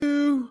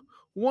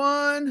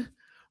one.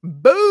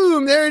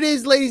 Boom. There it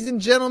is, ladies and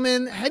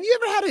gentlemen. Have you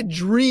ever had a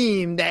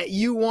dream that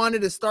you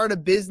wanted to start a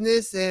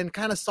business and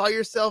kind of saw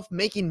yourself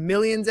making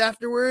millions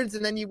afterwards?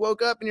 And then you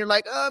woke up and you're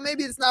like, oh,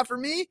 maybe it's not for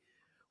me.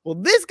 Well,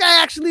 this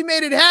guy actually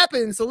made it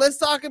happen. So let's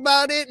talk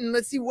about it and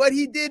let's see what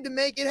he did to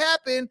make it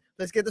happen.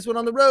 Let's get this one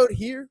on the road.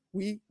 Here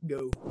we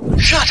go.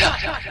 Shut up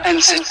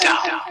and sit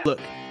down. Look,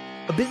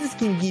 a business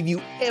can give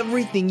you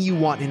everything you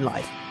want in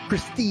life.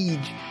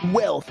 Prestige,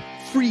 wealth,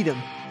 freedom.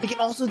 It can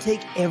also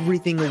take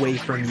everything away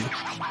from you.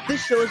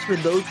 This show is for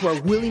those who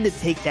are willing to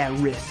take that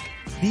risk.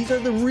 These are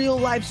the real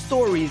life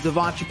stories of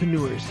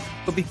entrepreneurs.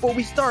 But before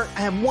we start,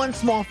 I have one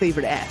small favor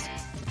to ask.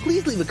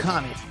 Please leave a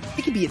comment.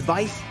 It can be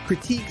advice,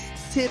 critiques,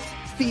 tips,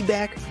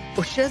 feedback,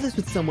 or share this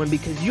with someone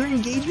because your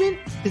engagement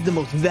is the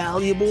most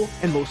valuable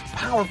and most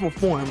powerful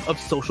form of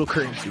social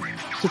currency.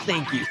 So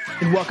thank you,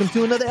 and welcome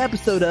to another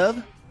episode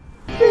of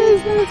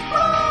Business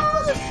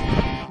Buzz.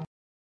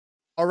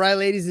 All right,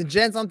 ladies and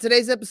gents, on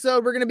today's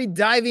episode, we're going to be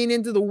diving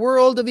into the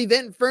world of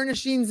event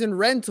furnishings and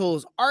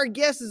rentals. Our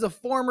guest is a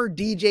former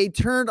DJ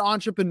turned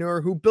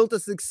entrepreneur who built a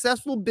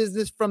successful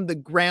business from the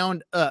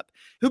ground up.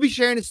 He'll be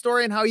sharing his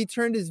story on how he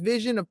turned his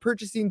vision of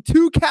purchasing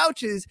 2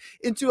 couches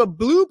into a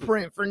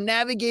blueprint for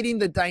navigating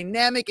the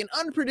dynamic and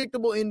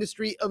unpredictable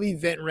industry of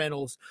event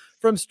rentals.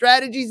 From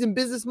strategies and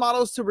business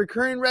models to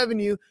recurring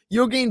revenue,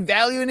 you'll gain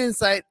value and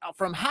insight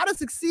from how to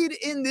succeed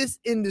in this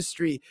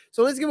industry.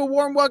 So let's give a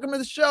warm welcome to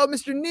the show,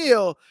 Mr.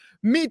 Neil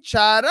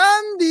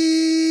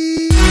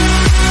Micharandi.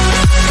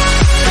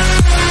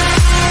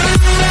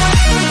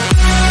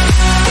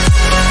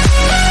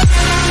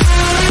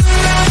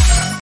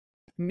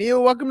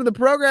 Neil, welcome to the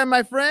program,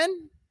 my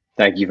friend.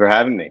 Thank you for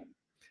having me.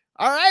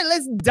 All right,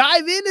 let's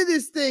dive into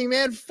this thing,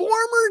 man. Former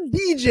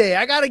DJ.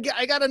 I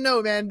gotta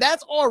know, man.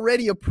 That's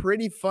already a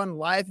pretty fun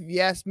life, if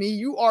you ask me.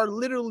 You are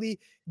literally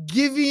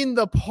giving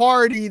the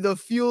party the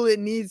fuel it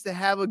needs to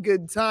have a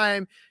good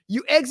time.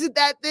 You exit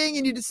that thing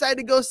and you decide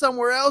to go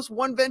somewhere else,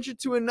 one venture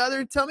to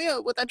another. Tell me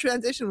what that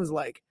transition was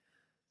like.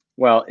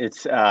 Well,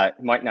 it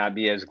might not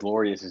be as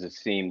glorious as it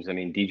seems. I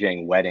mean,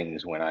 DJing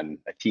weddings when I'm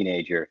a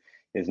teenager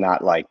is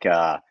not like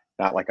a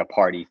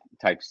party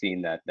type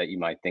scene that you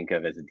might think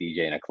of as a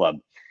DJ in a club.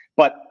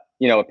 But,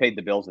 you know, it paid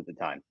the bills at the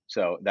time.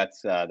 So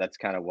that's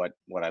kind of what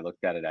I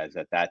looked at it as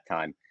at that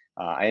time.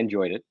 I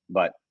enjoyed it,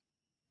 but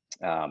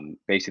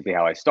basically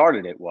how I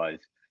started it was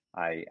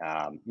I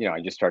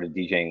just started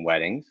DJing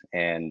weddings,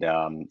 and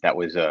that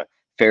was a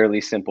fairly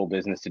simple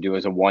business to do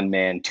as a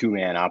 1-man,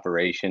 2-man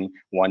operation,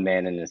 1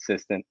 man and an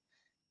assistant.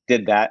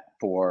 Did that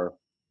for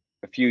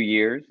a few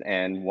years,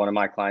 and one of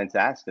my clients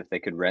asked if they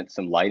could rent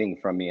some lighting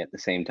from me at the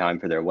same time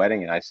for their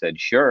wedding, and I said,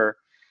 sure.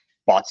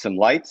 Bought some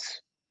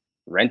lights,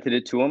 rented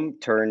it to them,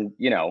 turned,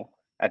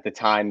 at the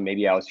time,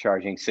 maybe I was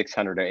charging $600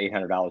 or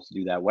 $800 to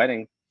do that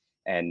wedding.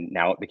 And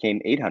now it became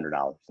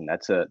 $800. And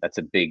that's a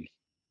big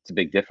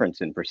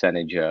difference in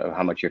percentage of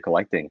how much you're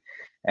collecting.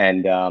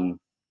 And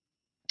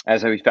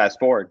as we fast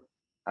forward,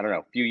 I don't know,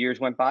 a few years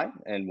went by,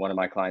 and one of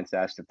my clients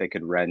asked if they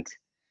could rent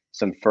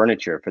some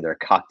furniture for their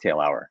cocktail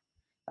hour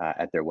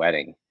at their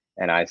wedding.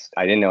 And I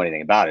didn't know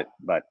anything about it,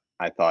 but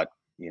I thought,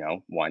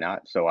 why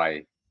not? So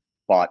I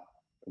bought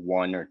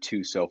 1 or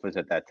 2 sofas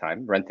at that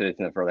time, rented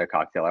it for their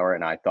cocktail hour,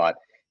 and I thought,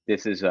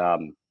 this is I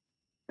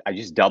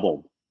just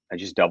doubled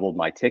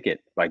my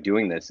ticket by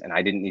doing this, and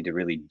I didn't need to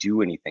really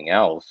do anything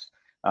else.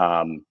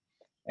 And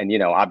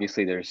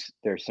obviously there's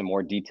some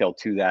more detail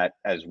to that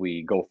as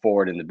we go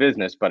forward in the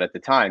business, but at the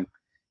time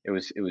it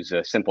was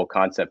a simple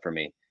concept for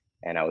me.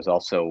 And I was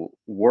also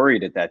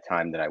worried at that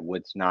time that I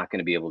was not going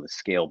to be able to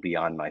scale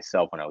beyond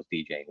myself when I was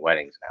DJing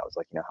weddings. And I was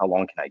like, how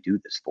long can I do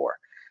this for?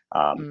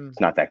 It's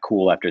not that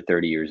cool after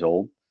 30 years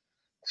old.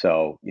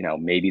 So,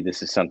 maybe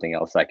this is something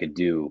else I could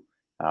do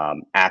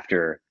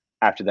after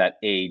that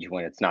age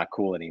when it's not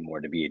cool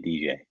anymore to be a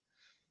DJ.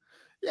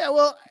 Yeah,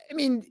 well, I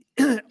mean,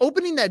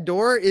 opening that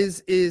door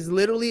is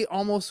literally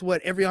almost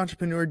what every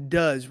entrepreneur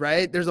does,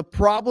 right? There's a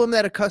problem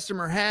that a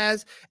customer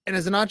has, and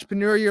as an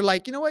entrepreneur, you're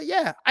like, you know what?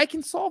 Yeah, I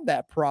can solve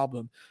that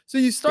problem. So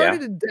you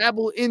started to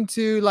dabble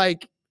into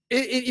like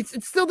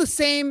it's still the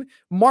same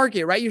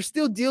market, right? You're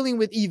still dealing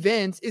with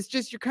events. It's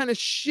just you're kind of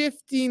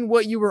shifting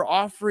what you were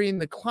offering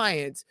the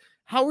clients.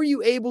 How were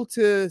you able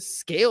to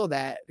scale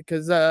that?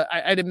 Because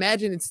I'd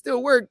imagine it's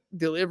still work,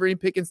 delivering,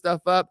 picking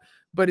stuff up,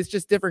 but it's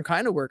just different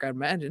kind of work, I'd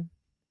imagine.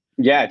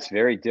 Yeah, it's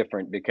very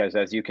different because,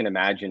 as you can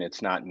imagine,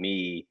 it's not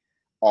me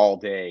all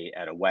day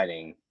at a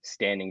wedding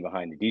standing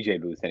behind the DJ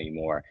booth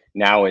anymore.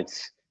 Now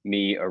it's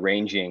me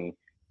arranging,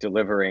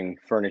 delivering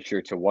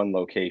furniture to one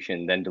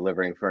location, then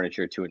delivering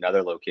furniture to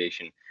another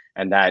location,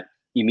 and that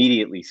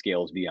immediately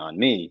scales beyond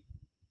me.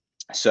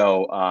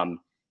 So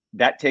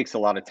that takes a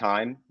lot of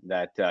time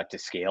to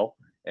scale.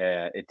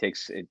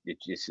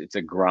 It's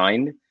a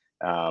grind,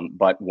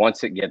 but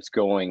once it gets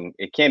going,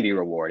 it can be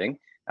rewarding.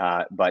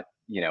 But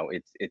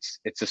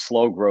it's a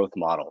slow growth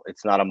model.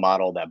 It's not a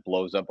model that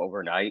blows up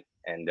overnight,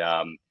 and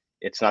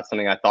it's not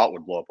something I thought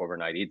would blow up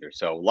overnight either.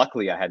 So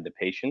luckily, I had the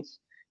patience,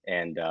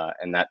 and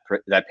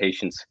that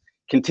patience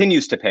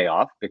continues to pay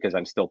off because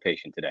I'm still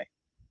patient today.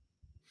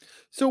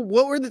 So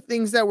what were the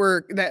things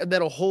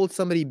that'll hold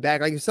somebody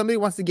back? Like if somebody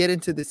wants to get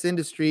into this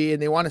industry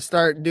and they want to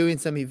start doing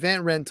some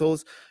event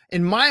rentals,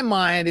 in my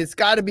mind, it's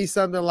got to be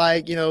something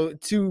like,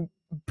 to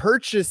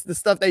purchase the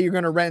stuff that you're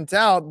going to rent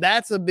out.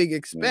 That's a big Mm,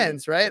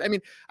 expense, right? I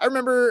mean, I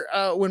remember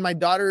when my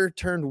daughter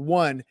turned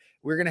 1,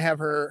 we are going to have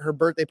her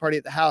birthday party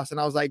at the house. And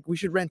I was like, we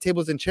should rent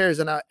tables and chairs.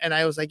 And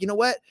I was like, you know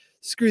what?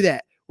 Screw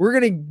that. We're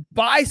going to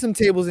buy some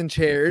tables and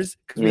chairs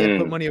because we had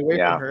put money away from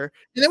yeah. her.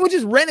 And then we'll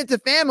just rent it to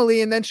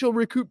family and then she'll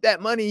recoup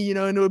that money,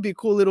 and it would be a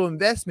cool little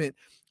investment.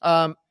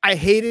 I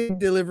hated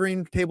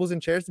delivering tables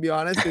and chairs, to be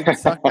honest. It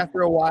sucked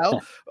after a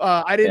while.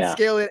 I didn't Yeah.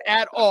 scale it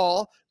at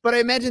all. But I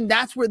imagine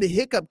that's where the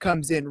hiccup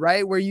comes in,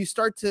 right? Where you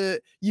start to,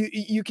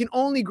 you can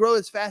only grow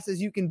as fast as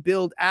you can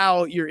build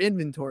out your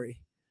inventory.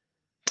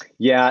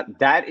 Yeah,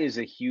 that is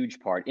a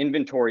huge part.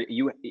 Inventory,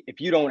 if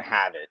you don't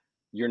have it,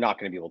 you're not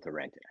going to be able to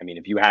rent it. I mean,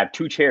 if you have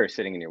 2 chairs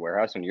sitting in your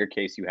warehouse, in your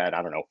case, you had,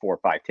 I don't know, 4 or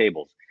 5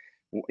 tables,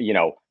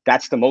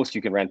 that's the most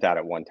you can rent out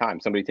at one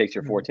time. Somebody takes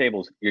your 4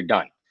 tables, you're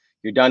done.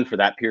 You're done for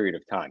that period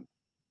of time.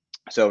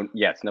 So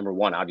yes, number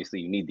one,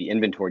 obviously you need the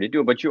inventory to do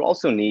it, but you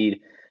also need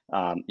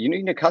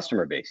a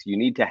customer base. You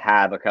need to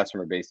have a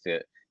customer base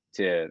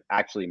to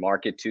actually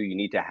market to. You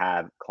need to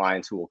have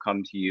clients who will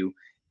come to you,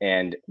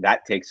 and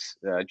that takes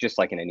just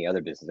like in any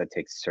other business, that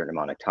takes a certain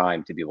amount of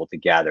time to be able to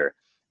gather,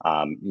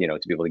 to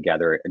be able to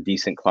gather a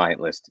decent client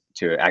list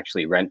to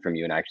actually rent from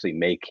you and actually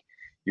make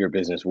your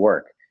business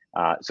work.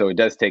 So it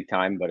does take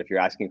time, but if you're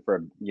asking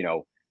for,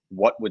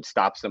 what would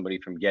stop somebody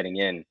from getting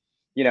in,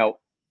 you know,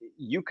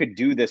 you could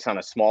do this on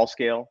a small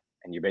scale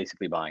and you're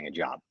basically buying a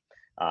job.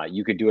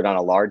 You could do it on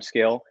a large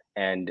scale,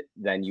 and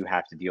then you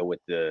have to deal with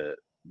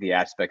the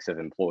aspects of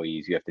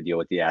employees. You have to deal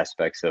with the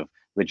aspects of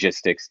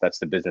logistics. That's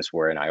the business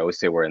we're in. I always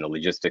say we're in the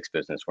logistics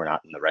business. We're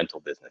not in the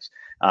rental business.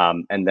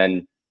 And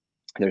then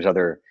there's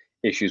other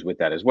issues with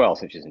that as well,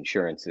 such as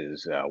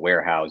insurances,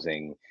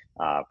 warehousing,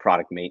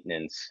 product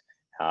maintenance,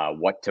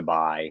 what to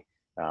buy,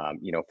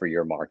 for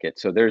your market.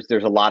 So there's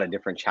a lot of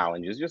different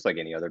challenges, just like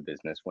any other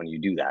business when you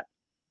do that.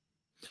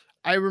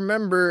 I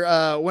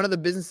remember one of the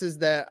businesses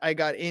that I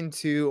got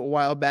into a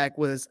while back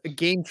was a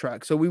game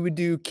truck. So we would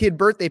do kid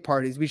birthday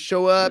parties. We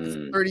show up,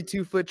 Mm,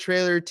 32-foot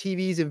trailer,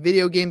 TVs and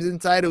video games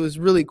inside. It was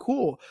really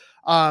cool.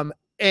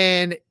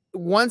 And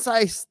once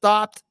I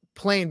stopped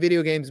playing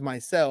video games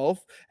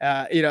myself,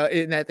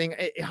 in that thing,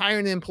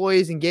 hiring the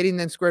employees and getting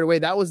them squared away,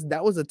 that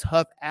was a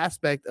tough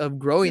aspect of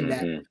growing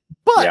that. hmm.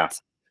 Yeah,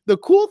 But the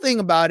cool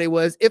thing about it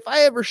was if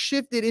I ever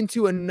shifted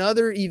into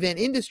another event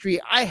industry,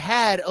 I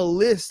had a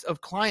list of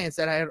clients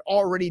that I had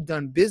already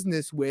done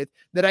business with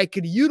that I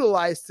could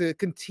utilize to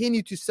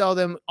continue to sell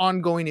them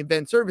ongoing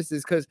event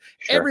services because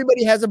sure.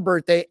 everybody has a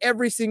birthday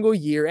every single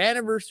year.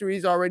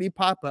 Anniversaries already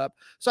pop up.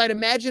 So I'd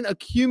imagine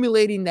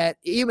accumulating that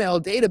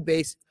email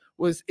database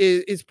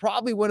is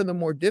probably one of the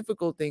more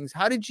difficult things.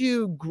 How did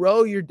you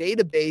grow your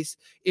database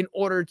in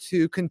order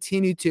to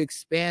continue to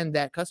expand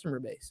that customer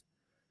base?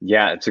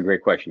 Yeah, it's a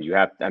great question.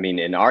 I mean,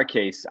 in our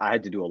case, I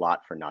had to do a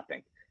lot for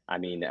nothing. I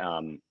mean,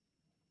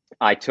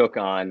 I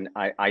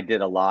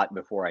did a lot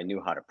before I knew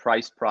how to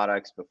price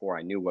products, before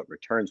I knew what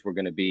returns were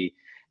going to be.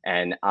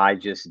 And I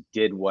just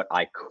did what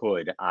I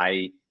could.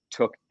 I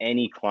took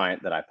any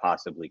client that I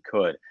possibly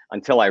could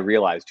until I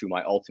realized who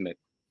my ultimate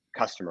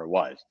customer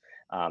was.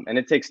 And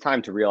it takes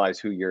time to realize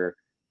who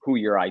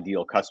your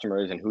ideal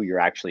customer is and who you're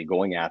actually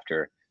going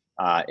after.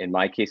 In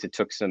my case, it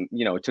took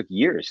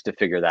years to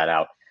figure that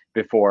out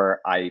before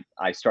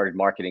I started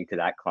marketing to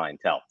that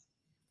clientele.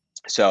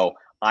 So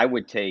I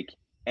would take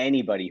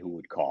anybody who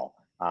would call,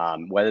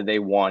 whether they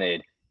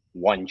wanted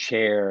one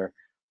chair,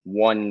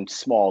 one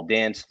small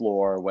dance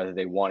floor, whether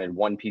they wanted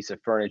one piece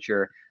of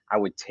furniture. I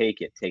would take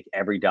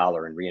every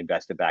dollar and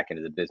reinvest it back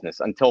into the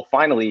business until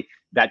finally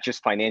that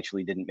just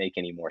financially didn't make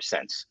any more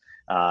sense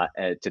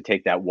to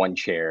take that one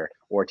chair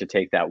or to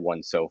take that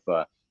one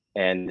sofa.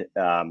 And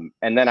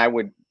then I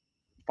would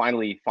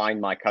finally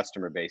find my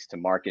customer base to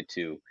market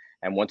to.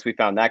 And once we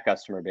found that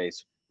customer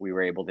base, we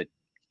were able to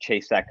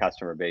chase that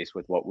customer base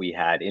with what we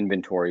had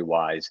inventory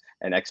wise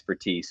and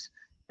expertise,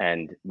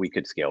 and we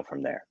could scale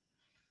from there.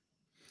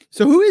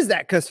 So who is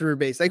that customer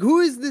base? Like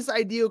who is this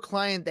ideal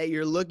client that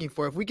you're looking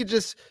for? If we could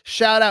just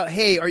shout out,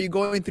 hey, are you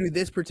going through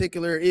this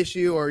particular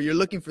issue or you're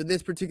looking for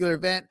this particular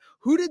event?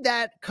 Who did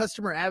that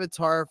customer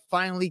avatar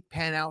finally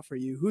pan out for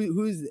you?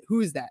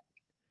 Who is that?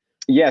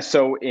 Yeah.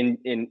 So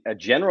in a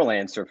general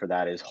answer for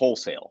that is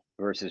wholesale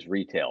versus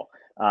retail.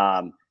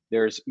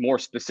 There's more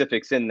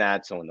specifics in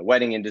that. So in the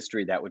wedding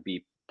industry, that would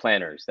be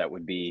planners, that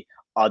would be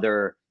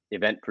other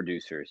event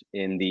producers.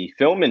 In the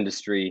film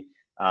industry,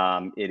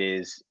 it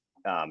is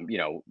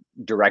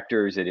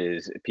directors. It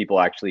is people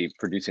actually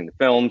producing the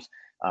films.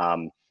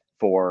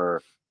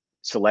 For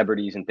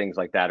celebrities and things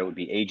like that, it would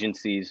be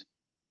agencies.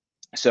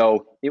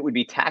 So it would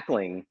be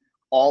tackling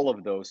all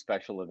of those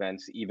special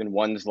events, even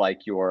ones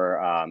like your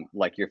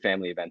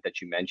family event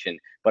that you mentioned.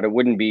 But it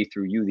wouldn't be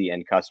through you, the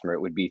end customer.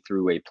 It would be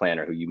through a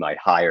planner who you might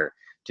hire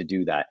to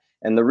do that.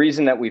 And the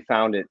reason that we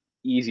found it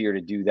easier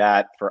to do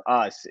that for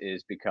us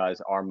is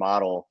because our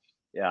model,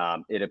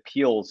 it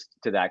appeals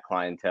to that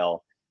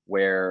clientele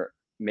where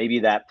maybe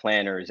that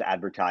planner is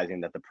advertising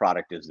that the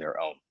product is their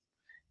own.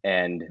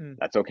 And Mm.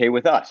 that's okay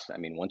with us. I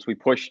mean,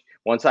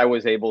 once I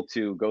was able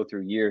to go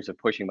through years of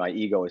pushing my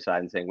ego aside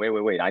and saying,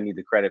 wait, I need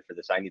the credit for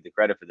this. I need the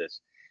credit for this.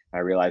 I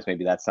realized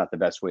maybe that's not the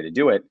best way to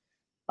do it.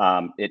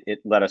 It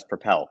let us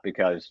propel,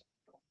 because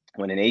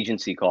when an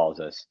agency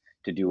calls us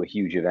to do a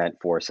huge event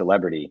for a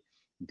celebrity,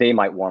 they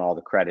might want all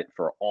the credit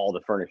for all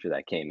the furniture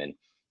that came in,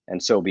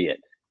 and so be it.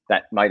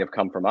 That might have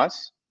come from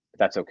us, but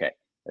that's okay.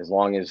 As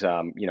long as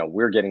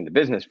we're getting the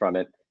business from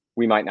it,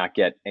 we might not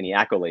get any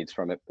accolades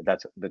from it, but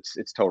that's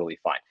it's totally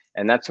fine.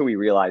 And that's who we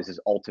realize is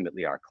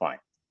ultimately our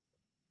client.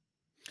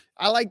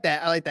 I like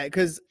that. I like that,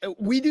 because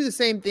we do the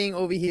same thing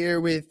over here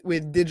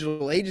with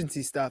digital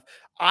agency stuff.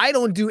 I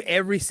don't do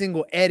every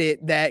single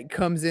edit that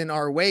comes in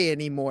our way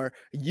anymore.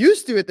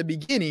 Used to at the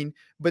beginning,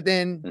 but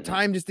then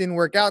time just didn't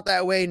work out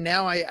that way.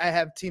 Now I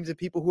have teams of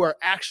people who are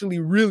actually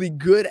really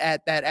good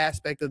at that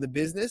aspect of the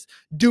business,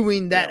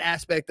 doing that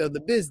aspect of the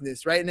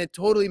business, right? And it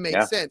totally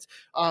makes sense.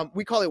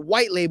 We call it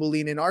white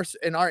labeling in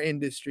our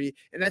industry,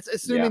 and that's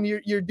assuming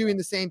you're doing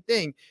the same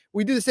thing.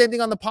 We do the same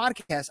thing on the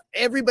podcast.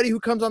 Everybody who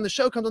comes on the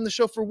show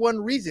for one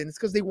reason. It's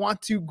because they want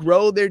to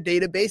grow their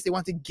database. They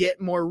want to get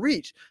more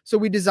reach. So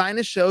we design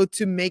a show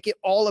to make it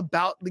all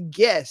about the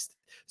guest,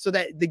 so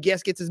that the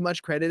guest gets as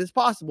much credit as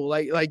possible,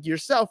 like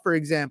yourself, for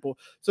example.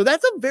 So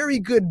that's a very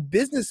good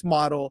business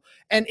model.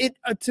 And it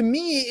to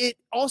me, it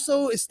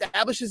also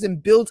establishes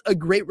and builds a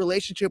great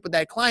relationship with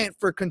that client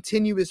for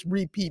continuous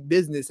repeat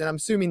business. And I'm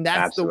assuming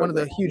that's one of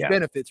the huge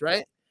benefits,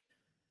 right?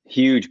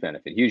 Huge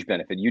benefit.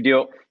 You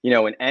deal,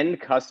 an end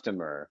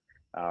customer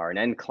or an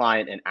end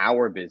client in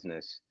our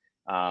business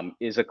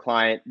is a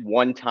client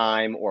one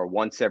time or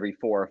once every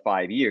 4 or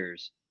 5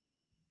 years.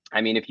 I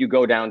mean, if you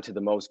go down to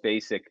the most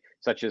basic,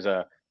 such as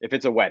if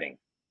it's a wedding,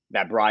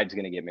 that bride's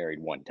going to get married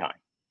one time.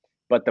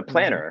 But the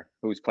planner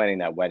who's planning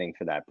that wedding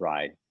for that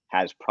bride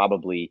has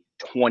probably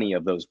 20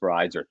 of those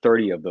brides or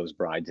 30 of those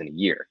brides in a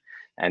year.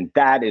 And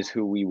that is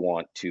who we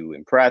want to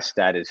impress.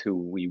 That is who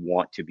we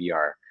want to be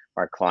our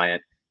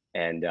client.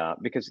 And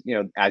because,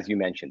 as you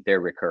mentioned,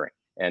 they're recurring.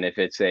 And if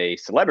it's a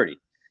celebrity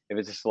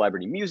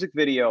music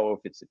video,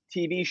 if it's a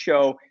TV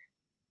show,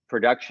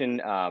 production,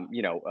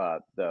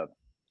 the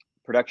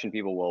production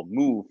people will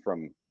move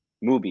from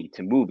movie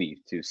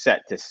to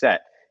set,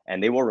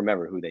 and they will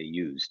remember who they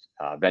used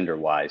vendor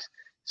wise.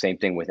 Same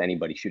thing with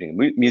anybody shooting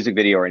a music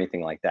video or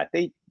anything like that.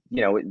 They,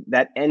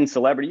 that end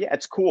celebrity,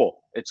 it's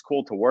cool. It's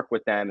cool to work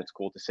with them. It's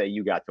cool to say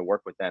you got to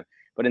work with them.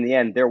 But in the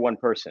end, they're one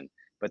person.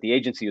 But the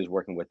agency who's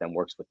working with them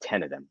works with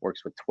 10 of them,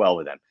 works with 12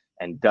 of them,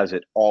 and does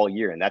it all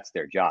year. And that's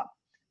their job.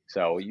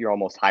 So you're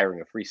almost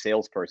hiring a free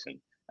salesperson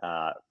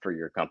for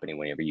your company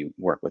whenever you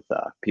work with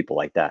people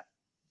like that.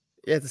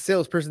 Yeah, it's a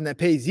salesperson that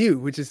pays you,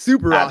 which is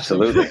super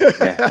absolutely.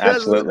 awesome. Yeah,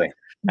 absolutely.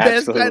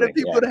 Best kind of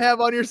people to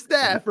have on your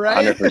staff,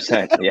 right?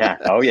 100%. Yeah.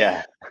 Oh,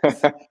 yeah.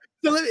 So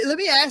let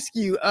me ask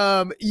you,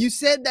 you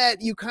said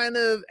that you kind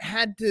of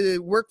had to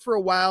work for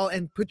a while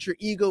and put your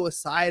ego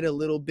aside a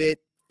little bit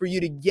for you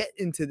to get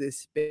into this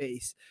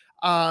space.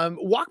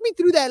 Walk me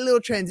through that little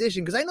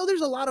transition, because I know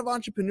there's a lot of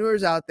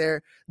entrepreneurs out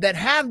there that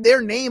have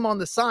their name on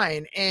the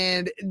sign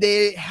and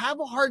they have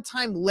a hard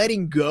time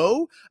letting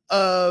go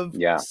of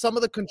some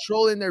of the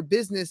control in their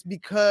business,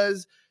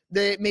 because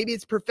maybe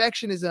it's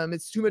perfectionism,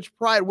 it's too much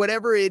pride,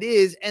 whatever it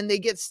is, and they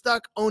get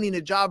stuck owning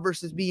a job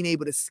versus being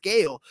able to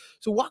scale.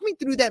 So walk me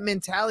through that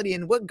mentality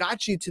and what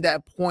got you to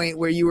that point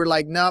where you were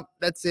like, nope,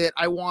 that's it.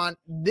 I want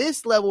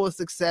this level of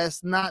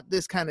success, not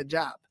this kind of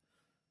job.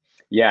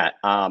 Yeah,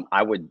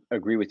 I would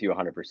agree with you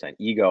 100%.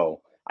 Ego,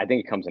 I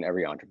think it comes in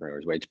every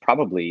entrepreneur's way. It's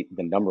probably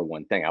the number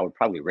one thing. I would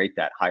probably rate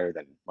that higher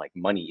than like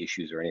money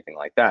issues or anything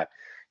like that.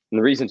 And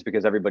the reason is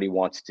because everybody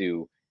wants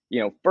to,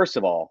 first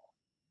of all,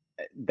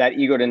 that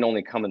ego didn't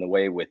only come in the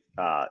way with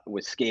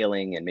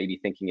scaling and maybe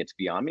thinking it's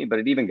beyond me, but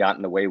it even got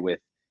in the way with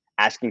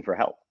asking for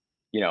help.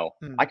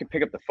 I could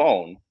pick up the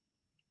phone.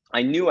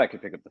 I knew I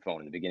could pick up the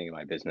phone in the beginning of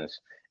my business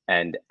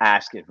and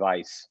ask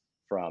advice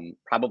from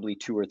probably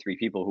 2 or 3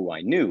 people who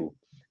I knew,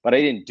 but I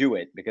didn't do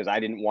it because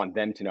I didn't want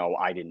them to know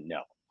I didn't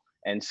know.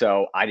 And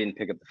so I didn't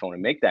pick up the phone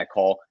and make that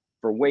call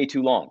for way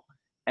too long.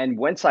 And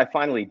once I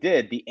finally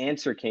did, the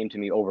answer came to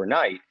me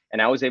overnight,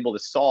 and I was able to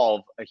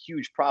solve a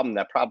huge problem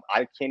that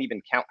I can't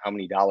even count how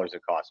many dollars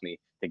it cost me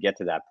to get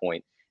to that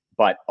point.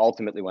 But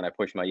ultimately, when I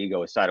pushed my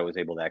ego aside, I was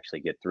able to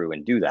actually get through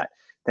and do that.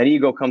 That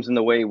ego comes in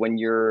the way when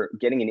you're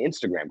getting an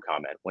Instagram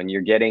comment, when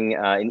you're getting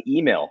an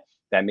email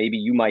that maybe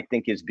you might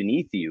think is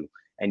beneath you,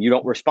 and you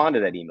don't respond to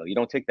that email. You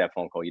don't take that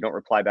phone call. You don't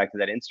reply back to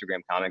that Instagram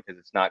comment because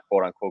it's not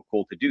quote unquote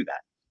cool to do that.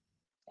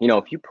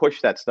 If you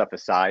push that stuff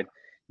aside,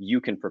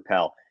 you can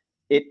propel.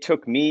 It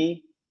took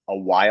me a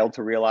while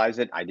to realize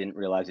it. I didn't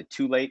realize it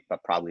too late,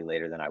 but probably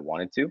later than I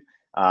wanted to.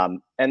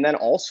 And then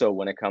also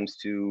when it comes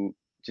to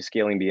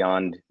scaling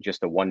beyond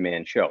just a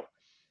one-man show,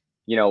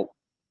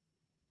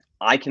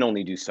 I can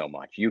only do so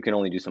much. You can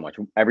only do so much.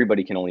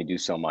 Everybody can only do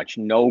so much.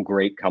 No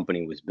great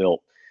company was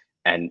built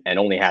and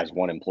only has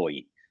one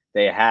employee.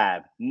 They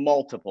have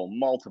multiple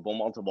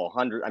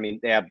hundred. I mean,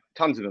 they have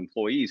tons of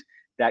employees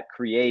that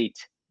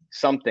create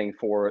something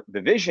for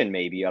the vision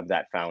maybe of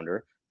that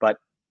founder, but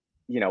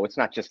it's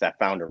not just that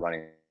founder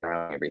running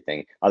around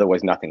everything.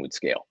 Otherwise, nothing would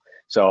scale.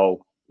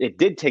 So it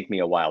did take me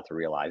a while to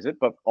realize it,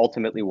 but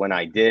ultimately, when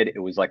I did, it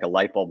was like a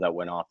light bulb that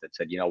went off that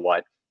said, you know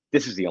what,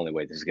 this is the only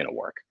way this is going to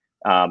work,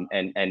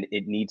 and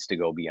it needs to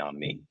go beyond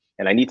me,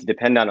 and I need to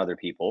depend on other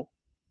people,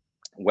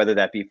 whether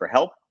that be for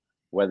help,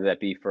 whether that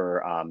be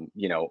for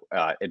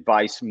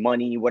advice,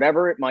 money,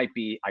 whatever it might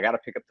be. I got to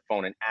pick up the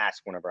phone and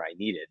ask whenever I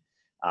need it,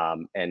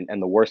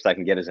 and the worst I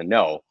can get is a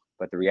no.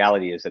 But the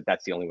reality is that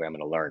that's the only way I'm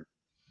going to learn.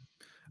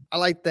 I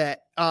like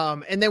that.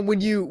 And then when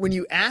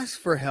you ask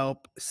for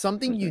help,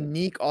 something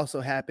unique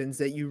also happens,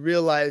 that you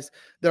realize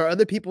there are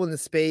other people in the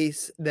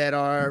space that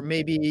are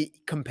maybe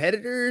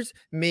competitors,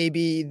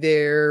 maybe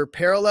they're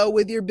parallel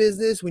with your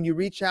business. When you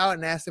reach out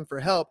and ask them for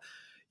help,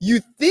 you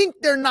think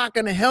they're not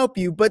going to help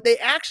you, but they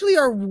actually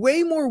are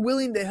way more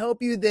willing to help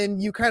you than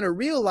you kind of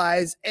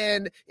realize.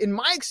 And in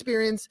my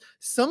experience,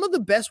 some of the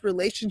best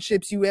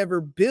relationships you ever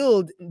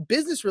build,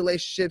 business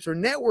relationships or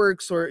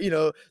networks or,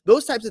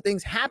 those types of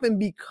things, happen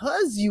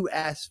because you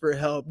asked for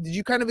help. Did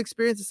you kind of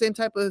experience the same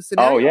type of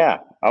scenario?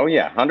 Oh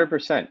yeah.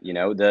 100%.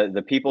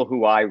 The people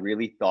who I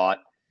really thought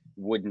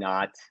would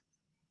not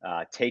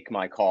take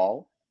my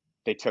call,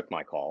 they took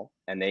my call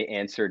and they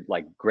answered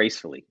like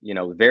gracefully,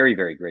 very,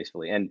 very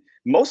gracefully. And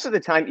most of the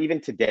time,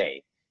 even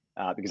today,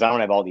 because I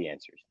don't have all the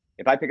answers,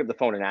 if I pick up the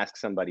phone and ask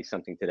somebody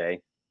something today,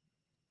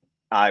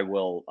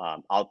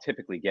 I'll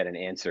typically get an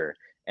answer,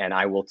 and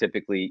I will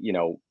typically,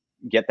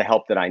 get the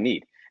help that I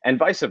need, and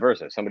vice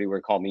versa. If somebody were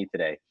to call me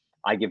today,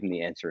 I give them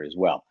the answer as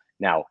well.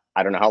 Now,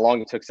 I don't know how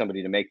long it took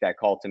somebody to make that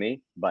call to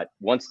me, but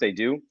once they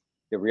do,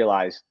 they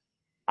realize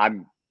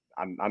I'm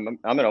an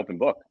open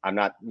book. I'm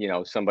not,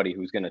 somebody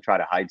who's going to try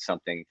to hide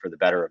something for the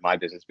better of my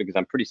business, because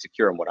I'm pretty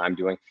secure in what I'm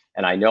doing,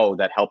 and I know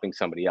that helping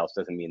somebody else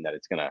doesn't mean that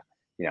it's going to,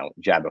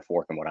 jab a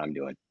fork in what I'm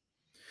doing.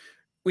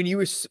 When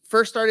you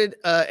first started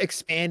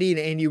expanding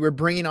and you were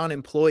bringing on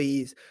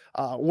employees,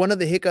 one of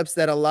the hiccups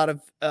that a lot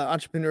of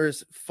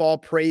entrepreneurs fall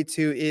prey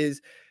to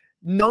is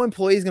no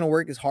employee is going to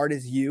work as hard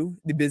as you,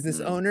 the business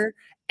owner,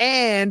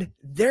 and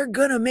they're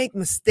going to make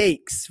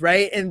mistakes,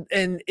 right? And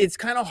it's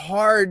kind of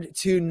hard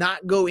to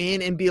not go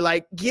in and be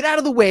like, get out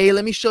of the way,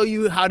 let me show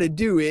you how to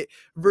do it,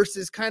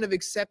 versus kind of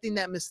accepting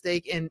that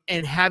mistake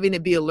and having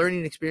it be a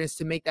learning experience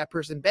to make that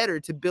person better,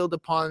 to build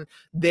upon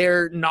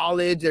their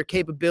knowledge, their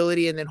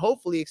capability, and then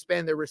hopefully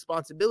expand their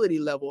responsibility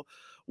level.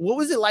 What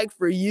was it like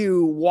for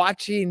you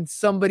watching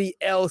somebody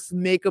else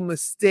make a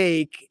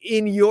mistake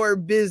in your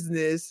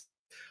business?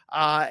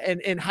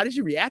 And how did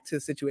you react to a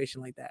situation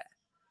like that?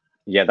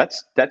 Yeah,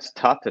 that's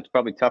tough. That's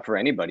probably tough for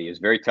anybody. It's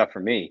very tough for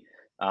me.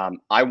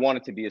 I want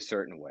it to be a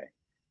certain way,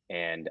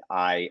 and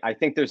I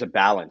think there's a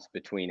balance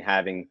between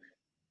having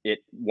it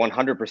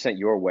 100%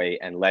 your way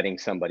and letting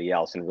somebody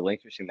else, and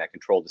relinquishing that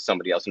control to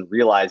somebody else, and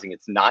realizing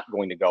it's not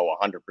going to go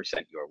 100%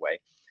 your way.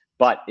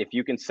 But if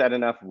you can set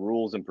enough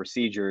rules and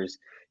procedures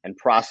and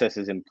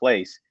processes in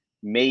place,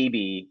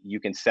 maybe you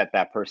can set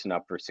that person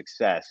up for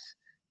success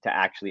to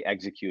actually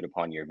execute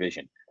upon your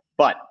vision.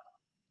 But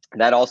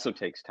that also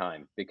takes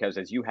time, because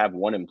as you have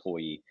one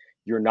employee,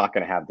 you're not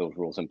going to have those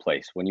rules in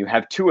place. When you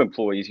have two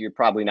employees, you're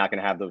probably not going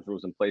to have those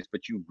rules in place,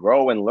 but you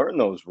grow and learn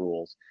those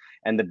rules.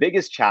 And the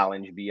biggest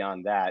challenge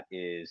beyond that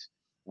is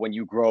when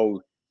you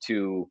grow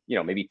to,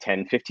 maybe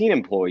 10, 15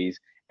 employees.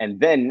 And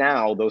then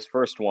now those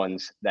first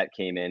ones that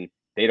came in,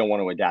 they don't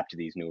want to adapt to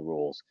these new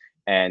rules,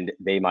 and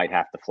they might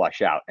have to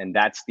flush out. And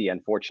that's the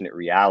unfortunate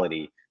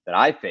reality that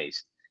I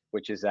faced,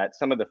 which is that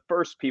some of the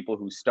first people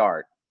who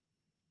start,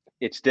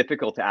 it's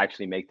difficult to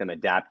actually make them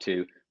adapt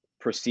to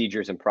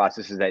procedures and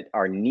processes that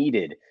are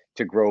needed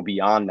to grow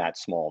beyond that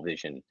small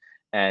vision.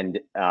 And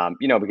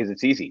because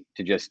it's easy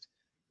to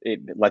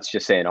let's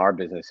just say in our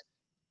business,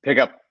 pick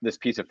up this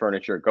piece of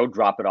furniture, go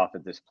drop it off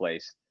at this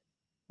place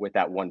with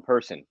that one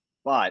person.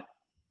 But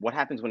what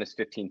happens when it's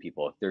 15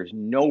 people? If there's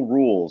no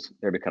rules,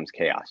 there becomes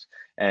chaos,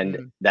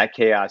 and that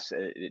chaos,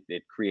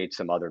 it creates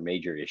some other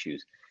major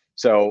issues.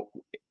 So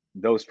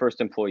those first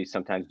employees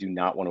sometimes do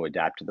not want to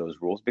adapt to those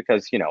rules,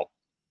 because you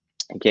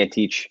can't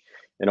teach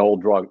an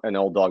old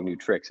dog new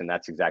tricks, and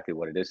that's exactly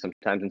what it is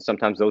sometimes. And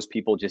sometimes those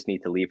people just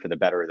need to leave for the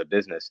better of the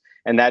business,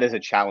 and that is a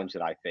challenge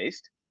that I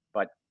faced.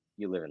 But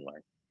you live and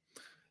learn.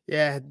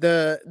 Yeah,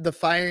 the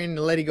firing and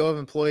letting go of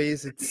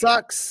employees, it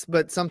sucks,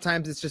 but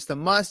sometimes it's just a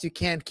must. You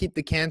can't keep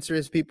the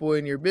cancerous people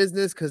in your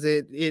business because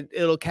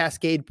it'll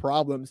cascade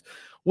problems.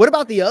 What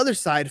about the other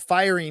side,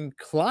 firing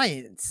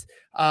clients?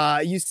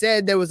 You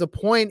said there was a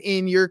point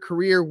in your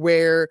career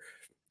where,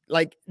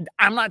 like,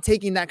 I'm not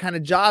taking that kind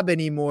of job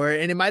anymore.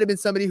 And it might've been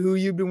somebody who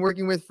you've been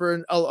working with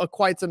for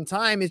quite some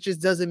time. It just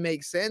doesn't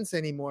make sense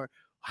anymore.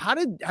 How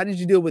did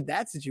you deal with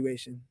that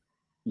situation?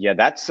 Yeah,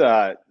 that's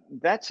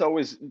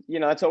always,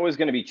 that's always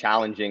going to be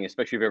challenging,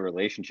 especially if you have a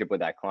relationship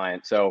with that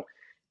client. So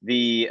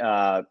the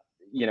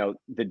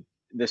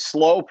the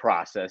slow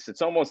process,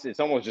 it's almost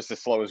just as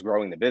slow as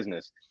growing the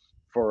business.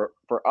 For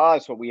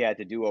us, what we had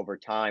to do over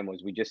time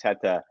was we just had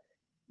to,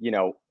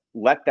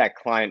 let that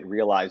client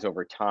realize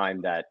over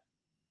time that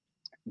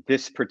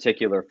this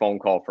particular phone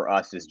call for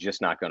us is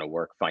just not going to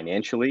work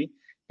financially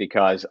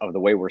because of the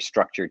way we're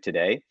structured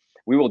today.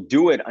 We will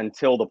do it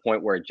until the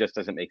point where it just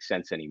doesn't make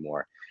sense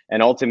anymore.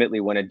 And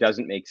ultimately, when it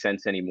doesn't make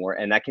sense anymore,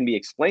 and that can be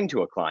explained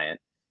to a client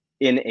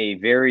in a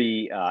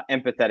very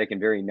empathetic and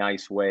very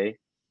nice way,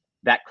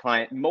 that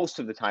client most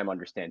of the time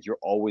understands. You're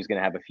always going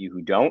to have a few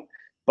who don't,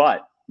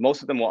 but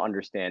most of them will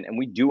understand. And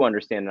we do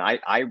understand. And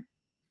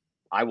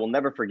I will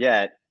never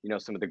forget,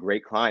 some of the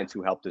great clients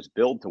who helped us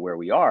build to where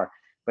we are.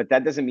 But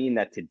that doesn't mean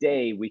that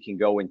today we can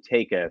go and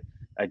take a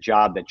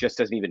job that just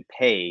doesn't even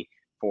pay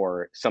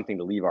for something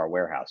to leave our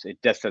warehouse. It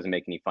just doesn't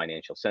make any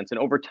financial sense. And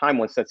over time,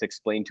 once that's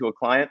explained to a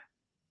client,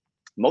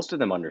 most of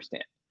them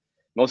understand.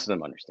 Most of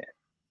them understand.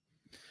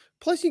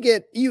 Plus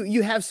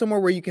you have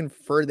somewhere where you can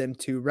refer them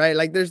to, right?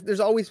 Like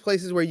there's always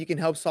places where you can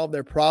help solve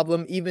their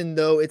problem, even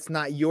though it's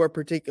not your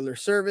particular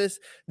service.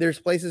 There's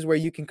places where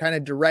you can kind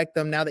of direct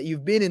them now that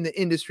you've been in the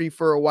industry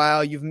for a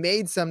while. You've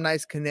made some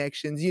nice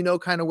connections,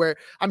 kind of where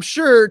I'm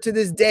sure to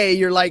this day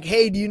you're like,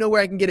 hey, do you know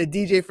where I can get a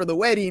DJ for the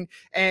wedding?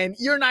 And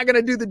you're not going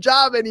to do the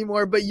job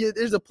anymore, but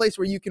there's a place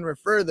where you can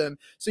refer them.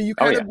 So you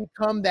kind of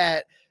become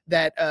that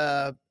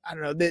I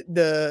don't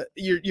know,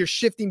 you're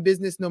shifting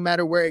business no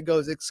matter where it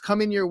goes. It's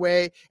coming your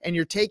way and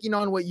you're taking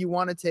on what you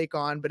want to take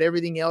on, but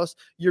everything else,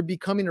 you're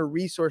becoming a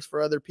resource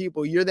for other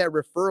people. You're that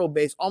referral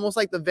base, almost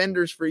like the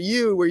vendors for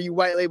you, where you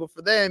white label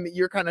for them.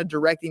 You're kind of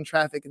directing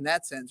traffic in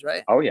that sense,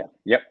 right? Oh yeah.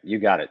 Yep. You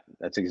got it.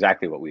 That's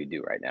exactly what we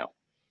do right now.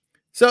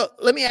 So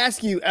let me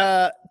ask you,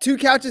 2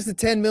 couches to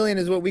 10 million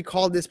is what we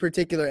called this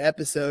particular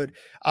episode.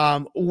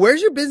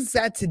 Where's your business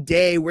at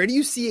today? Where do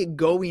you see it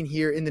going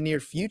here in the near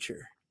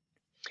future?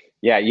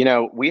 Yeah,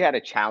 we had a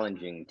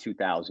challenging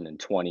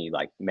 2020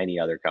 like many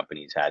other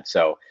companies had.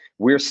 So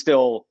we're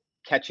still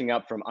catching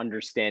up from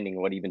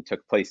understanding what even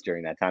took place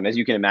during that time. As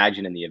you can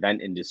imagine, in the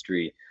event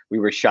industry, we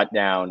were shut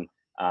down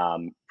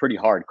pretty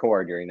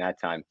hardcore during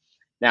that time.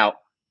 Now,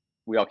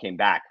 we all came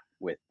back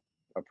with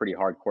a pretty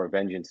hardcore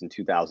vengeance in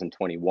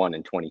 2021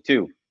 and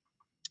 22.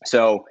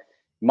 So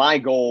my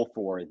goal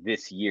for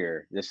this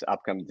year, this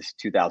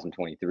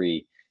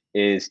 2023,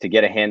 is to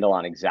get a handle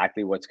on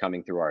exactly what's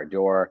coming through our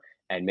door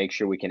and make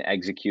sure we can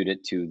execute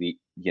it to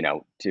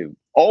to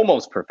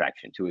almost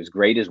perfection, to as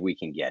great as we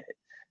can get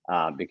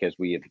it, because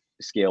we have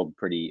scaled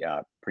pretty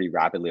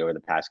rapidly over the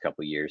past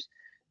couple of years,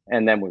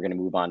 and then we're going to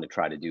move on to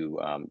try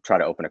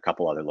to open a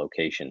couple other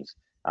locations.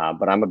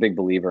 But I'm a big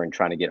believer in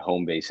trying to get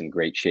home base in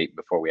great shape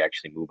before we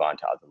actually move on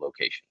to other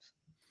locations.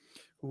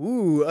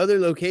 Ooh, other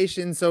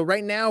locations. So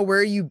right now, where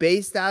are you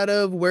based out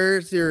of?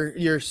 Where's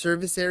your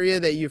service area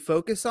that you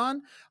focus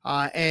on?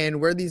 And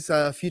where are these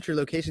future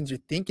locations you're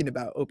thinking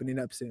about opening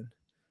up soon?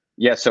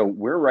 Yeah, so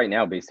we're right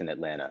now based in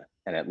Atlanta.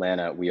 And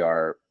Atlanta, we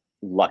are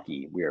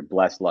lucky. We are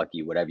blessed,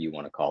 lucky, whatever you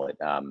want to call it.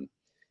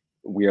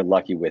 We are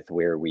lucky with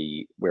where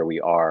we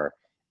are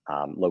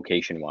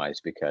location wise,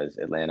 because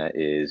Atlanta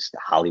is the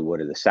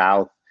Hollywood of the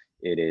South.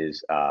 It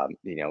is,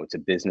 it's a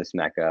business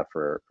mecca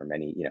for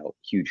many,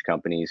 huge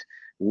companies.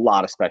 A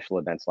lot of special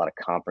events, a lot of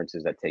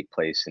conferences that take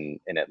place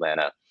in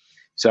Atlanta.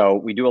 So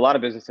we do a lot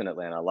of business in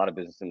Atlanta, a lot of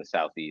business in the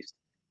Southeast.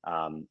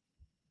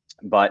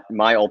 But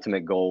my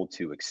ultimate goal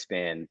to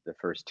expand, the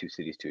first 2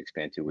 cities to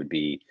expand to, would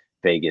be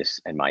Vegas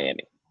and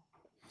Miami.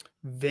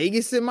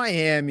 Vegas and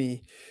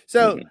Miami.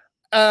 So,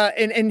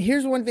 and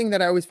here's one thing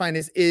that I always find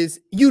is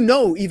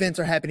events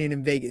are happening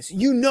in Vegas.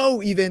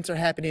 Events are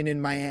happening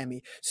in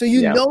Miami. So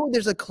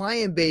there's a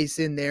client base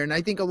in there. And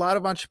I think a lot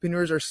of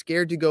entrepreneurs are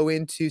scared to go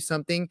into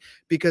something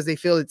because they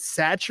feel it's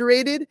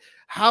saturated.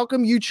 How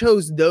come you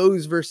chose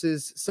those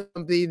versus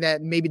something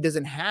that maybe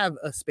doesn't have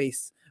a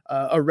space,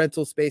 a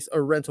rental space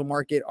or rental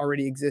market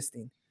already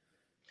existing?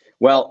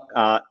 Well,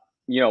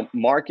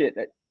 market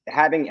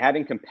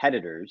having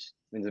competitors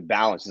means a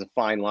balance. There's a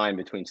fine line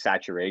between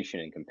saturation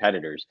and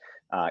competitors.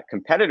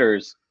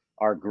 Competitors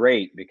are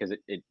great because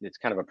it's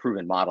kind of a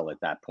proven model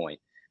at that point.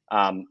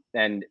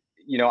 And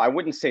I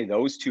wouldn't say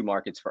those 2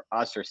 markets for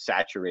us are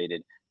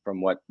saturated.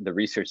 From what the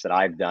research that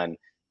I've done,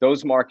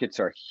 those markets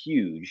are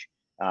huge,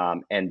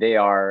 and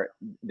they're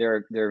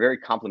very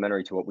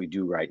complementary to what we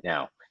do right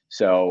now.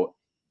 So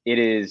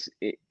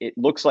it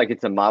looks like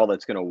it's a model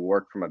that's going to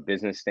work from a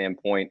business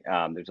standpoint.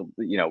 There's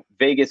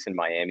Vegas and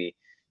Miami,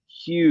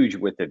 huge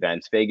with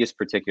events. Vegas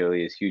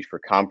particularly is huge for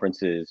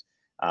conferences.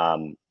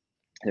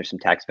 There's some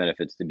tax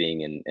benefits to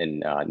being in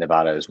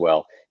Nevada as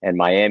well. And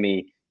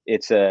Miami,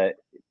 it's a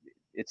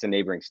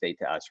neighboring state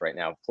to us right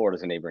now.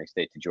 Florida's a neighboring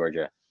state to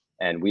Georgia.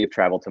 And we have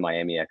traveled to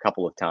Miami a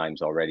couple of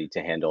times already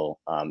to handle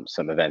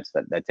some events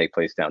that take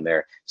place down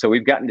there. So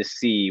we've gotten to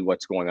see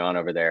what's going on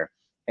over there.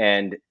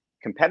 And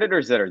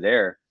competitors that are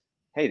there,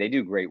 hey, they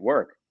do great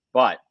work.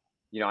 But,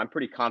 I'm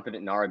pretty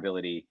confident in our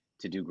ability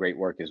to do great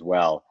work as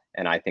well.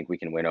 And I think we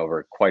can win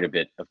over quite a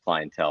bit of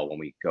clientele when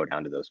we go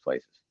down to those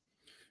places.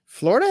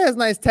 Florida has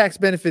nice tax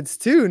benefits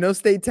too. No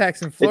state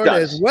tax in It Florida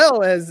as does.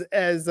 well as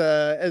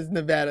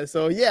Nevada.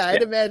 So yeah, Yeah.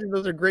 I'd imagine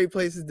those are great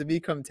places to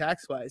become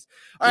tax wise.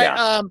 All right,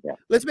 Yeah. Yeah.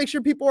 let's make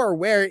sure people are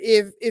aware.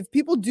 If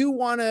people do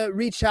want to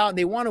reach out,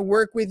 they want to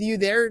work with you.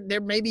 There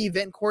may be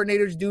event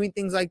coordinators doing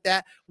things like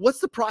that. What's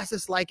the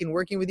process like in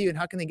working with you, and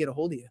how can they get a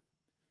hold of you?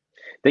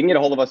 They can get a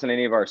hold of us on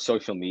any of our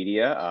social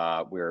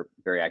media. We're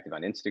very active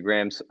on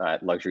Instagram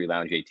at Luxury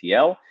Lounge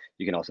ATL.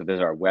 You can also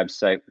visit our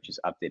website, which is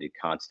updated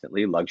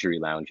constantly,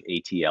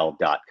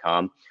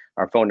 luxuryloungeatl.com.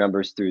 Our phone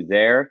numbers through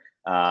there.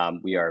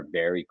 We are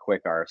very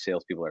quick. Our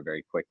salespeople are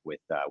very quick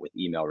with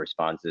email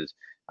responses.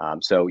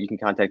 So you can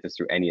contact us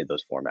through any of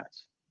those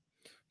formats.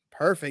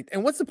 Perfect.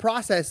 And what's the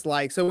process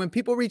like? So when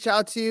people reach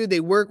out to you,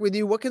 they work with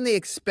you, what can they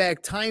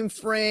expect? Time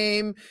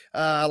frame,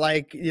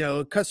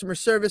 customer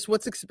service,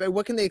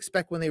 what can they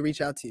expect when they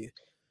reach out to you?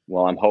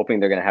 Well, I'm hoping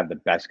they're going to have the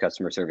best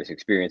customer service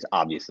experience.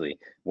 Obviously,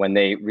 when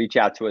they reach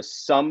out to us,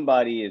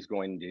 somebody is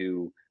going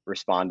to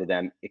respond to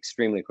them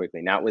extremely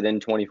quickly, not within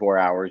 24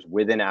 hours,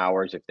 within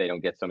hours if they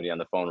don't get somebody on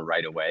the phone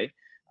right away.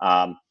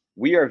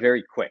 We are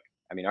very quick.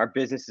 I mean, our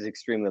business is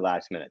extremely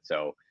last minute.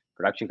 So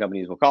production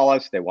companies will call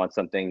us. They want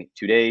something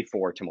today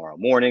for tomorrow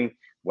morning,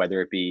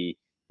 whether it be,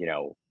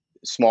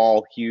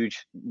 small,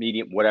 huge,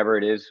 medium, whatever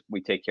it is,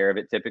 we take care of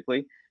it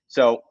typically.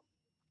 So,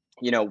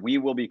 we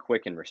will be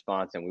quick in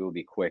response and we will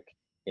be quick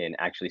in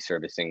actually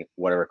servicing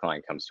whatever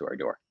client comes to our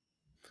door.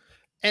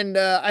 And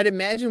I'd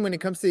imagine when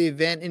it comes to the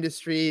event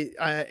industry,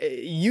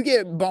 you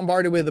get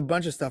bombarded with a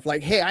bunch of stuff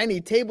like, hey, I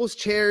need tables,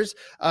 chairs,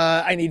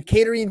 I need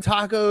catering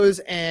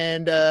tacos,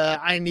 and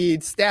I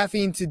need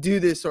staffing to do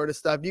this sort of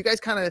stuff. Do you guys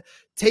kind of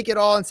take it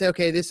all and say,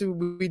 okay, this is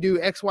we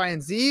do X, Y,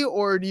 and Z?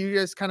 Or do you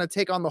just kind of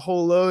take on the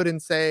whole load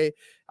and say,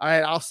 all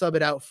right, I'll sub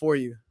it out for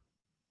you?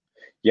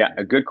 Yeah,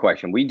 a good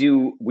question.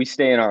 We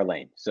stay in our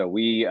lane. So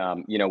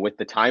with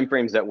the time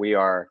frames that we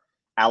are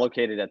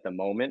allocated at the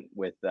moment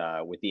with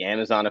the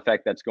Amazon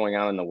effect that's going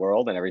on in the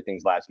world and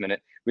everything's last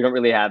minute, we don't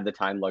really have the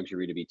time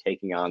luxury to be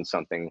taking on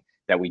something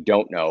that we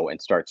don't know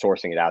and start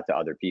sourcing it out to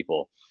other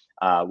people.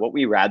 What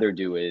we rather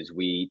do is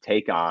we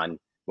take on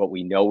what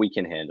we know we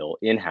can handle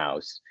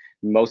in-house.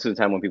 Most of the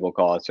time when people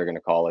call us, they're going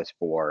to call us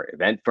for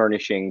event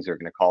furnishings. They're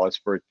going to call us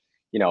for,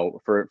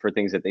 for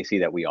things that they see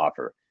that we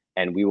offer,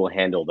 and we will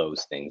handle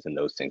those things and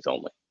those things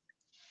only.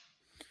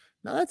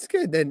 No, that's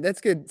good. Then that's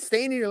good.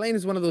 Staying in your lane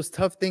is one of those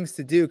tough things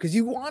to do because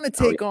you want to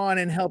Oh take on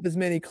and help as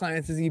many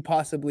clients as you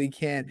possibly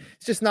can.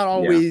 It's just not yeah,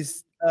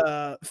 always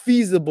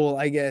feasible,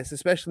 I guess,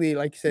 especially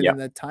like you said yeah, in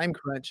the time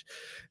crunch.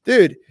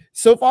 Dude,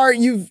 so far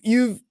you've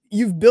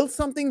built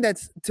something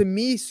that's to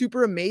me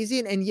super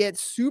amazing and yet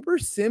super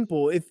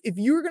simple. If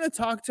you were going to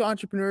talk to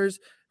entrepreneurs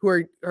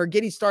who are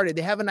getting started,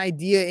 they have an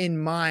idea in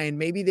mind,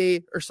 maybe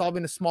they are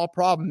solving a small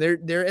problem.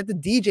 They're at the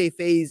DJ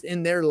phase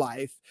in their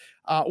life.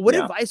 What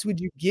yeah. advice would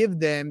you give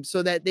them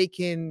so that they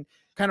can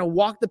kind of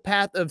walk the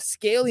path of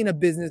scaling a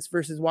business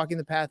versus walking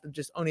the path of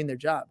just owning their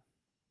job?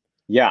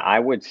 Yeah, I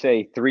would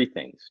say three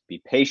things: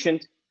 be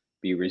patient,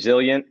 be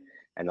resilient,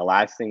 and the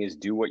last thing is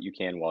do what you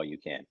can while you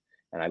can.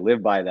 And I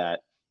live by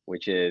that,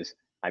 which is,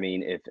 I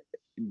mean, if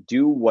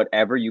do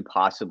whatever you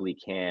possibly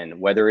can,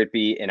 whether it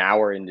be in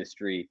our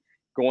industry,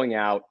 going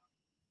out,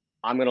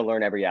 I'm going to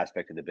learn every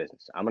aspect of the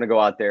business. I'm going to go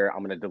out there.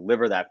 I'm going to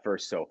deliver that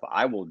first sofa.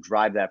 I will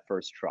drive that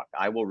first truck.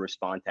 I will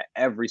respond to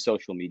every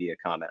social media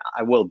comment.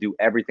 I will do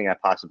everything I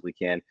possibly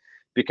can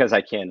because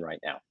I can right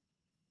now.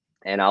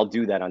 And I'll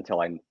do that until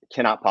I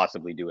cannot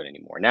possibly do it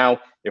anymore. Now,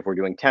 if we're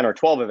doing 10 or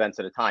 12 events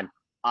at a time,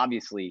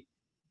 obviously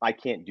I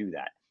can't do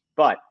that.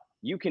 But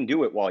you can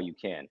do it while you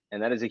can.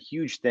 And that is a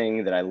huge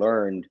thing that I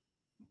learned,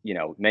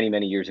 many,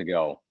 many years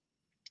ago.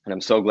 And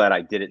I'm so glad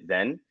I did it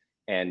then.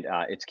 And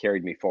it's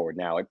carried me forward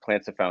now. It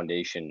plants a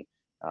foundation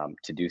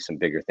to do some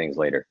bigger things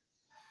later.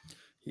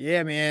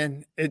 Yeah,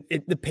 man.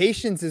 The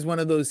patience is one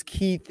of those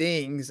key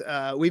things.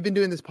 We've been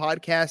doing this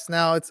podcast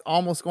now. It's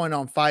almost going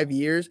on 5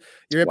 years.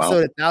 Your Wow.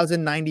 episode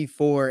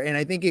 1094. And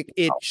I think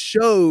it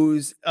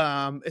shows,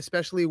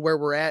 especially where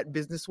we're at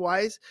business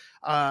wise.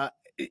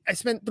 I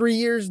spent 3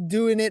 years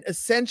doing it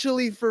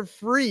essentially for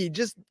free,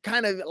 just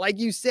kind of like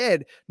you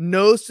said,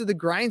 nose to the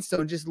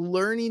grindstone, just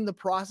learning the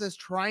process,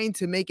 trying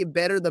to make it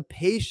better. The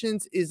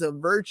patience is a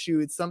virtue.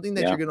 It's something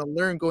that Yeah. you're going to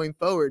learn going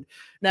forward.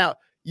 Now,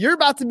 you're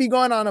about to be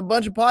going on a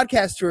bunch of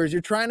podcast tours.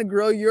 You're trying to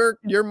grow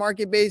your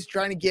market base,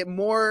 trying to get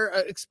more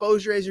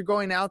exposure as you're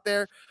going out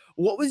there.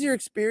 What was your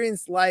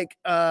experience like?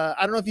 I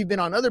don't know if you've been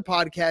on other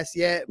podcasts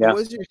yet, but Yeah. what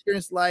was your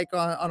experience like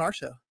on our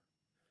show?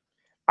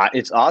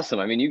 It's awesome.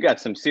 I mean, you got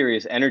some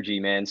serious energy,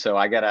 man. So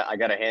I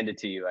gotta hand it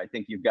to you. I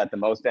think you've got the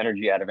most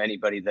energy out of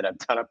anybody that I've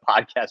done a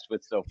podcast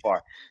with so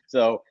far.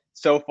 So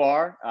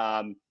far,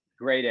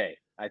 grade A.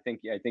 I think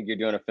you're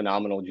doing a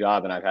phenomenal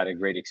job, and I've had a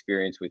great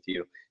experience with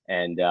you.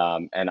 And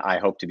I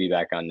hope to be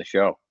back on the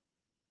show.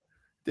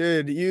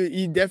 Dude,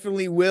 you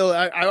definitely will.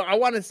 I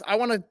want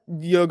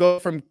to go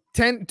from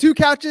 2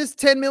 couches,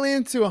 10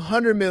 million to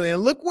 100 million.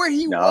 Look where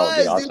he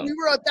was. Awesome. We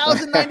were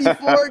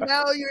 1,094.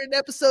 Now you're in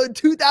episode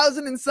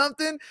 2,000 and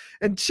something.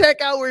 And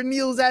check out where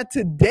Neil's at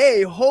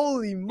today.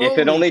 Holy moly! If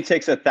it only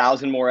takes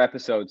 1,000 more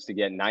episodes to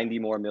get $90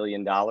 more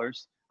million,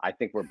 I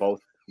think we're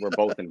both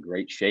in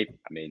great shape.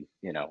 I mean,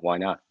 why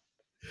not?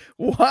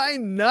 Why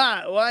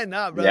not,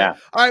 brother? Yeah.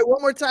 All right,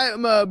 one more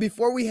time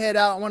before we head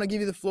out, I want to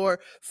give you the floor.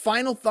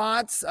 Final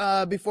thoughts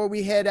before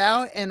we head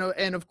out, and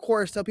of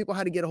course, tell people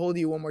how to get a hold of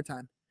you one more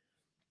time.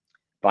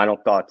 Final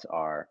thoughts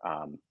are,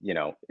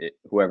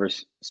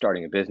 whoever's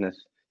starting a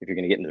business, if you're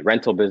going to get into the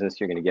rental business,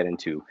 you're going to get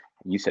into,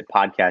 you said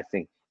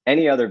podcasting,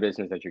 any other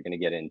business that you're going to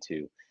get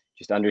into,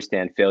 just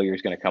understand failure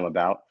is going to come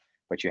about,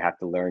 but you have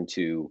to learn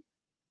to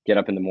get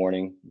up in the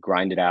morning,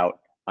 grind it out,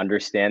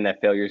 understand that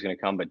failure is going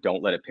to come, but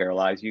don't let it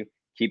paralyze you.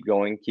 Keep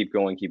going, keep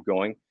going, keep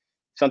going.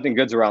 Something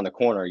good's around the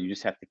corner. You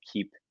just have to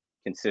keep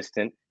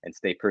consistent and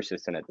stay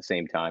persistent at the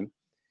same time.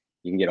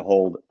 You can get a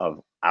hold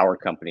of our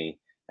company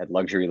at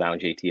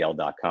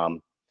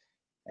luxuryloungeatl.com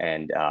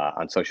and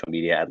on social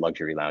media at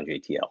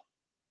luxuryloungeatl.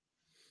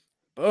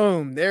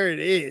 Boom, there it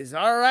is.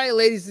 All right,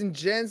 ladies and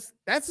gents,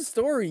 that's the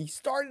story. He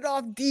started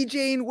off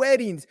DJing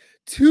weddings,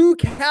 2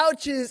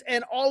 couches,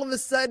 and all of a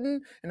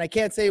sudden, and I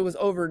can't say it was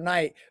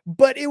overnight,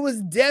 but it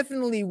was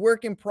definitely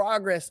work in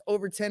progress,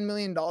 over $10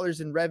 million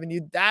in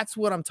revenue. That's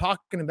what I'm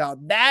talking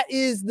about. That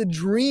is the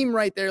dream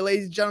right there,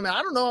 ladies and gentlemen.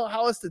 I don't know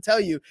how else to tell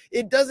you.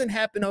 It doesn't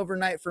happen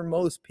overnight for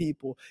most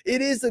people.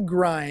 It is a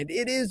grind.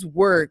 It is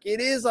work.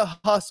 It is a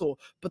hustle,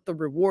 but the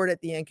reward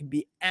at the end can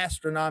be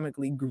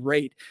astronomically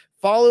great.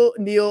 Follow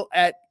Neil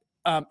at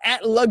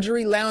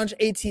Luxury Lounge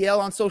ATL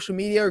on social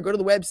media, or go to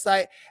the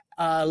website,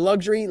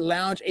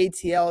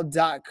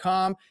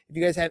 luxuryloungeatl.com. If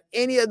you guys have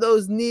any of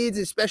those needs,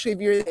 especially if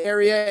you're in the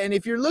area, and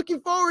if you're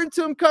looking forward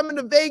to them coming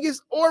to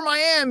Vegas or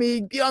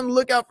Miami, be on the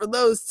lookout for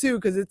those too,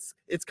 because it's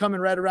coming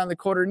right around the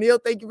corner. Neil,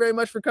 thank you very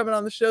much for coming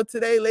on the show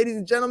today. Ladies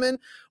and gentlemen,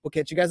 we'll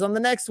catch you guys on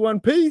the next one.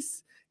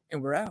 Peace,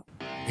 and we're out.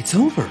 It's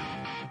over.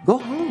 Go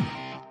home.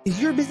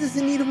 Is your business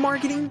in need of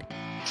marketing?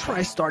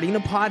 Try starting a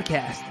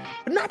podcast.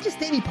 But not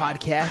just any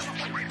podcast.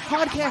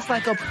 Podcast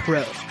like a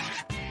pro.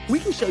 We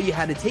can show you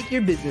how to take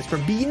your business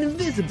from being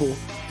invisible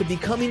to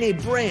becoming a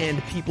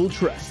brand people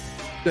trust.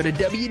 Go to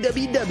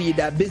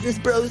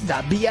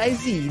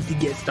www.businessbros.biz to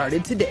get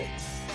started today.